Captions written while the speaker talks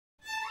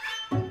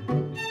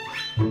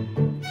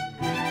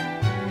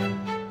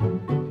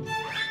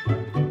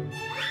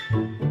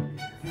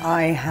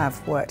I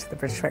have worked at the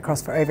British Red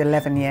Cross for over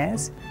 11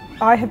 years.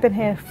 I have been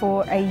here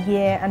for a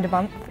year and a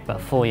month. About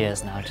 4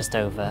 years now, just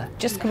over.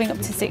 Just coming up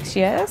to 6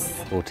 years.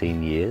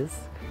 14 years.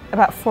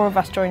 About 4 of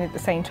us joined at the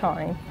same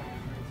time,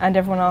 and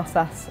everyone asked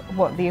us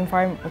what the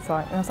environment was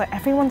like. And I was like,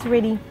 everyone's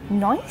really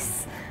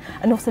nice,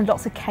 and also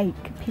lots of cake.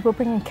 People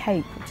bring in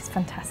cake, which is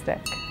fantastic.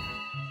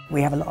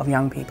 We have a lot of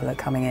young people that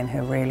are coming in who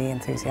are really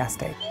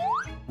enthusiastic.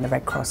 The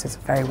Red Cross is a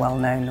very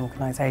well-known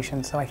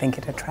organisation, so I think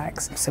it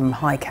attracts some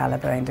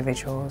high-calibre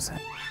individuals.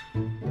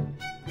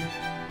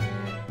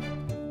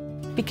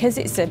 Because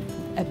it's a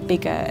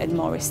bigger and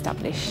more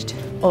established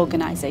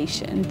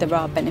organisation, there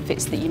are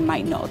benefits that you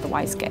might not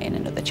otherwise get in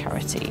another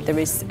charity. There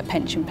is a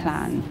pension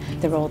plan,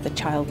 there are all the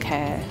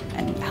childcare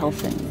and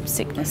health and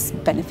sickness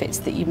benefits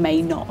that you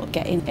may not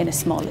get in a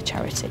smaller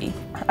charity.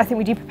 I think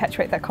we do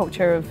perpetuate that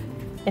culture of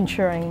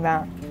ensuring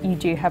that you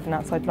do have an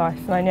outside life.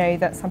 And I know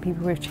that some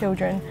people with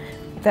children,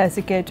 there's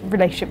a good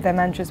relationship with their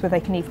managers where they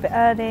can leave a bit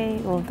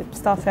early or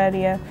start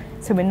earlier,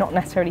 so we're not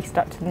necessarily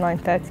stuck to the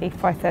 9:30,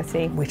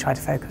 5:30. We try to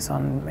focus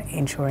on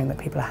ensuring that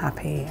people are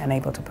happy and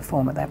able to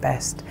perform at their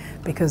best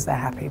because they're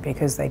happy,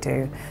 because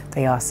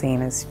they are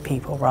seen as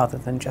people rather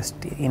than just,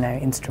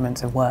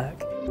 instruments of work.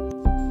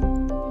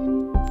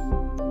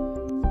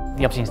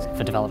 The opportunity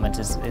for development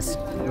is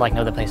like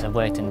no other place I've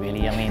worked in,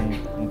 really. I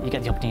mean, you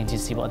get the opportunity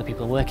to see what other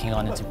people are working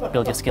on and to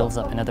build your skills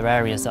up in other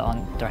areas that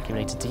aren't directly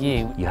related to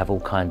you. You have all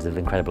kinds of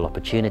incredible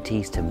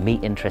opportunities to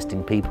meet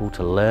interesting people,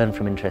 to learn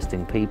from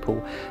interesting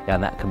people,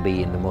 and that can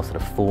be in the more sort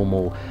of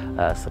formal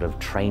sort of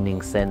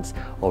training sense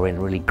or in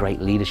really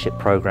great leadership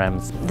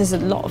programs. There's a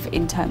lot of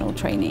internal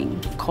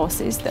training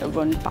courses that are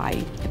run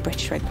by the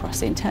British Red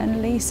Cross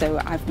internally, so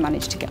I've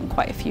managed to get on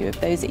quite a few of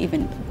those,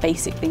 even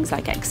basic things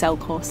like Excel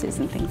courses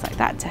and things like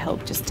that to help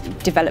just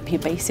develop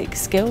your basic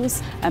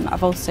skills.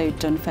 I've also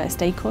done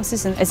first aid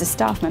courses, and as a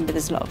staff member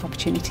there's a lot of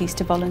opportunities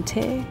to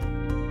volunteer.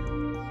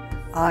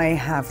 I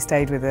have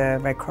stayed with the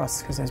Red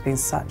Cross because there's been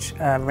such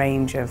a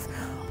range of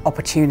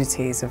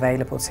opportunities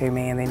available to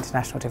me in the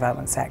international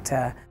development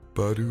sector.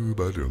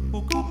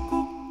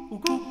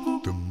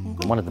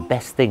 One of the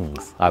best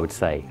things, I would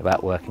say,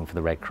 about working for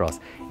the Red Cross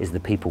is the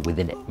people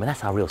within it. I mean,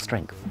 that's our real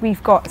strength.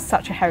 We've got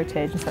such a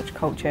heritage and such a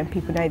culture, and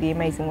people know the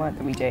amazing work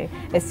that we do.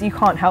 You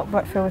can't help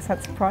but feel a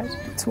sense of pride.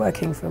 It's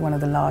working for one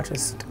of the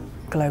largest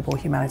global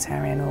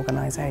humanitarian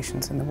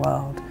organisations in the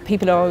world.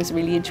 People are always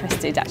really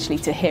interested actually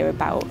to hear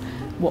about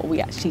what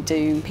we actually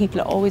do.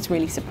 People are always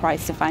really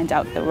surprised to find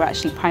out that we're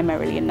actually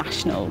primarily a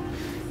national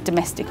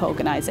domestic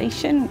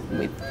organisation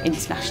with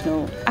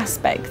international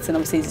aspects, and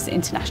obviously there's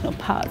international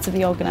parts of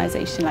the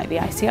organisation like the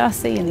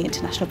ICRC and the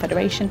International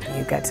Federation.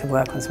 You get to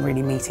work on some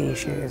really meaty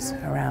issues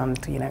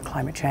around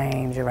climate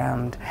change,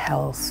 around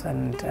health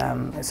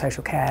and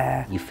social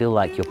care. You feel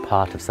like you're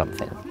part of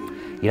something.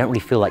 You don't really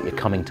feel like you're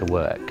coming to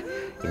work.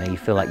 You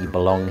feel like you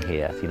belong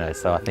here,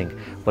 so I think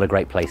what a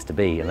great place to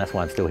be, and that's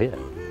why I'm still here.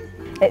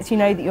 It's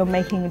that you're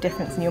making a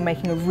difference, and you're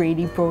making a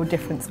really broad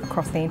difference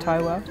across the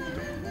entire world.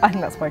 I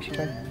think that's why you should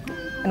win.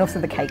 And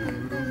also the cake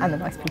and the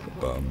nice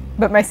people.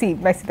 But mostly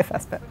the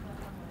first bit,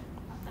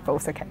 but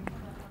also cake.